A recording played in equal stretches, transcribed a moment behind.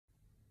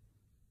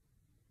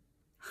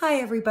Hi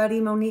everybody,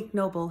 Monique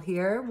Noble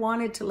here.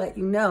 Wanted to let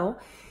you know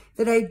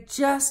that I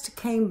just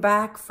came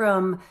back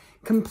from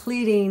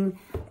completing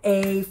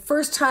a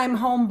first-time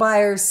home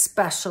buyers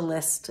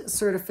specialist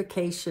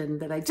certification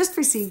that I just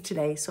received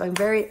today. So I'm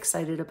very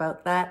excited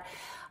about that.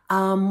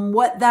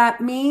 What that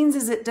means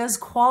is it does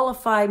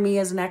qualify me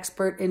as an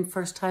expert in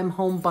first-time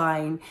home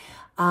buying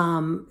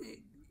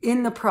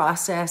in the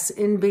process,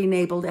 in being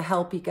able to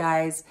help you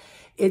guys.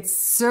 It's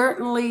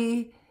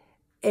certainly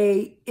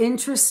a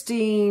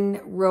interesting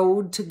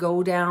road to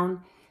go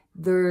down.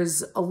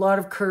 There's a lot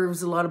of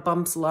curves, a lot of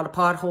bumps, a lot of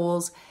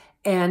potholes,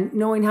 and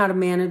knowing how to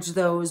manage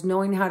those,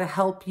 knowing how to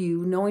help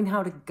you, knowing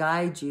how to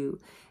guide you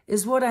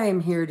is what I am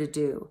here to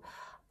do.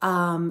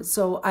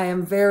 So I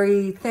am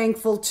very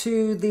thankful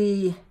to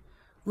the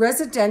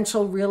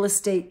Residential Real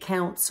Estate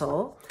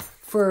Council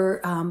for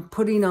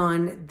putting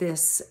on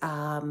this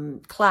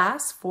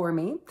class for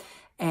me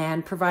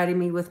and providing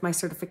me with my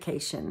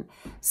certification.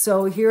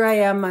 So here I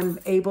am, I'm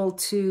able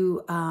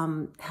to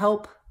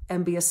help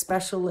and be a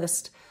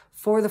specialist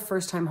for the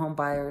first-time home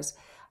buyers.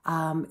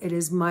 It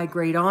is my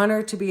great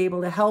honor to be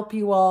able to help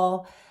you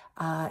all.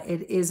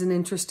 It is an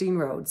interesting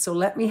road, so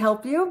let me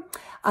help you.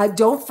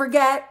 Don't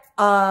forget,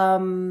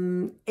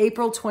 April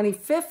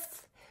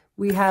 25th,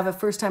 we have a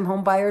first-time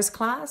home buyers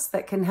class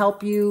that can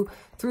help you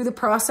through the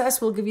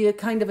process. We'll give you a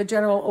kind of a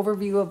general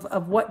overview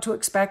of what to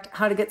expect,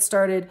 how to get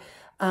started,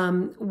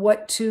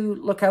 what to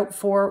look out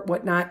for,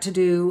 what not to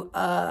do,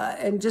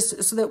 and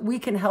just so that we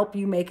can help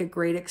you make a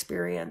great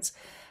experience.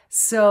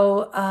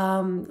 So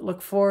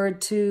look forward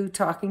to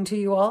talking to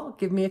you all.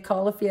 Give me a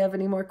call if you have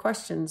any more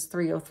questions,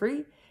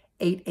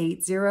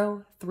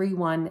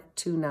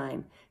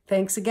 303-880-3129.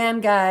 Thanks again,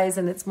 guys,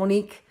 and it's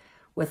Monique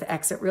with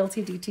Exit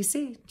Realty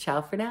DTC.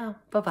 Ciao for now.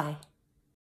 Bye-bye.